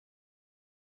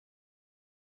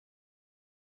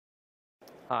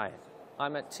Hi,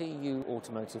 I'm at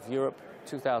TU-Automotive Europe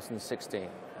 2016,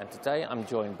 and today I'm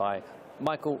joined by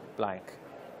Michal Blanc.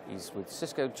 He's with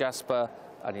Cisco Jasper,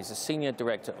 and he's a Senior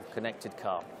Director of Connected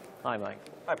Car. Hi, Mike.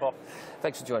 Hi, Paul.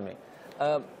 Thanks for joining me.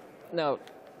 Now,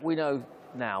 we know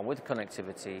now with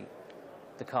connectivity,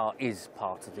 the car is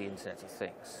part of the Internet of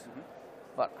Things.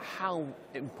 But how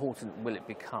important will it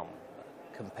become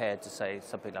compared to, say,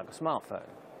 something like a smartphone?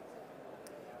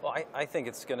 Well, I think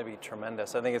it's going to be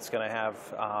tremendous. I think it's going to have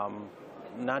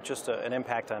not just an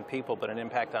impact on people, but an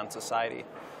impact on society.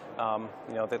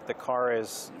 The car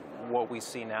is what we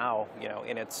see now,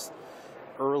 in its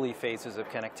early phases of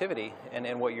connectivity,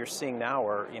 and what you're seeing now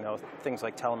are, things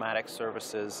like telematics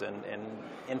services and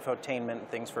infotainment,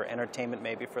 things for entertainment,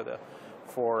 maybe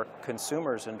for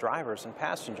consumers and drivers and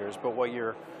passengers. But what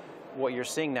you're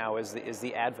seeing now is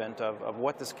the advent of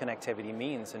what this connectivity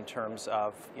means in terms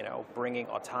of bringing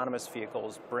autonomous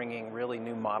vehicles, bringing really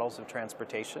new models of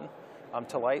transportation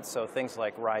to light. So things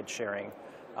like ride sharing,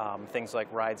 things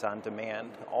like rides on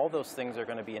demand, all those things are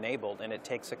going to be enabled, and it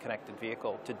takes a connected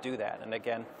vehicle to do that. And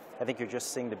again, I think you're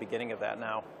just seeing the beginning of that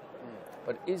now.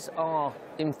 But is our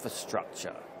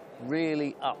infrastructure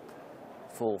really up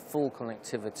for full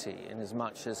connectivity in as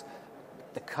much as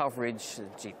the coverage, the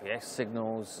GPS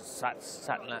signals,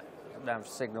 satellite nav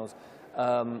signals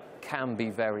can be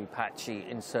very patchy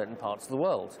in certain parts of the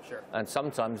world, Sure. And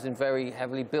sometimes in very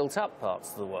heavily built up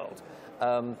parts of the world.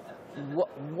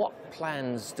 What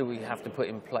plans do we have to put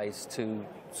in place to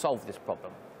solve this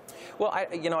problem? Well,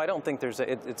 I don't think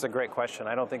it's a great question.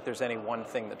 I don't think there's any one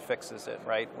thing that fixes it,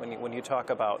 right? When you talk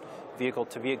about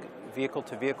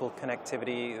vehicle-to-vehicle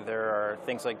connectivity, there are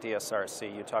things like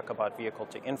DSRC. You talk about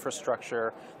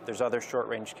vehicle-to-infrastructure. There's other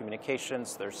short-range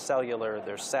communications. There's cellular.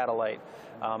 There's satellite.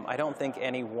 I don't think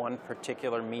any one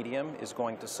particular medium is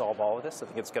going to solve all of this. I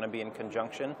think it's going to be in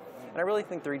conjunction. And I really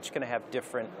think they're each going to have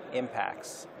different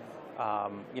impacts.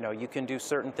 You can do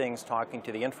certain things talking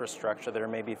to the infrastructure that are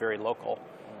maybe very local.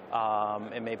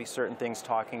 And maybe certain things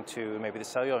talking to maybe the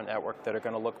cellular network that are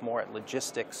going to look more at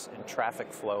logistics and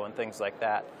traffic flow and things like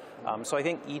that. So I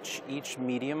think each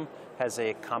medium has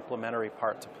a complementary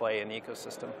part to play in the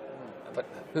ecosystem. But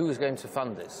who is going to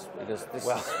fund this? Because this is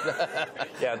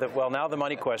now the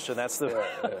money question. That's the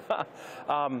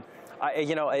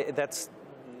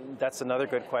that's another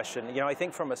good question. I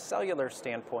think from a cellular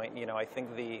standpoint, I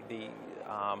think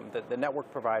the network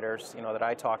providers, that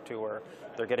I talk to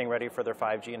they're getting ready for their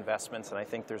 5G investments, and I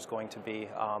think there's going to be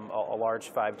a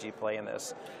large 5G play in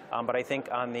this. But I think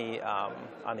on the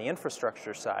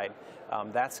infrastructure side,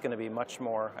 that's going to be much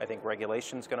more. I think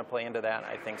regulation's going to play into that.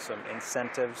 I think some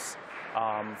incentives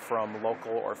from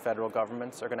local or federal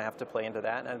governments are going to have to play into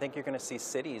that. And I think you're going to see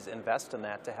cities invest in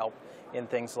that to help in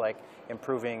things like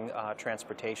improving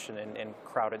transportation in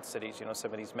crowded cities.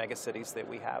 Some of these mega cities that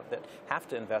we have that have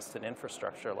to invest in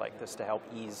infrastructure like this to help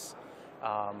ease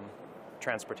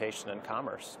transportation and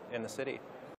commerce in the city.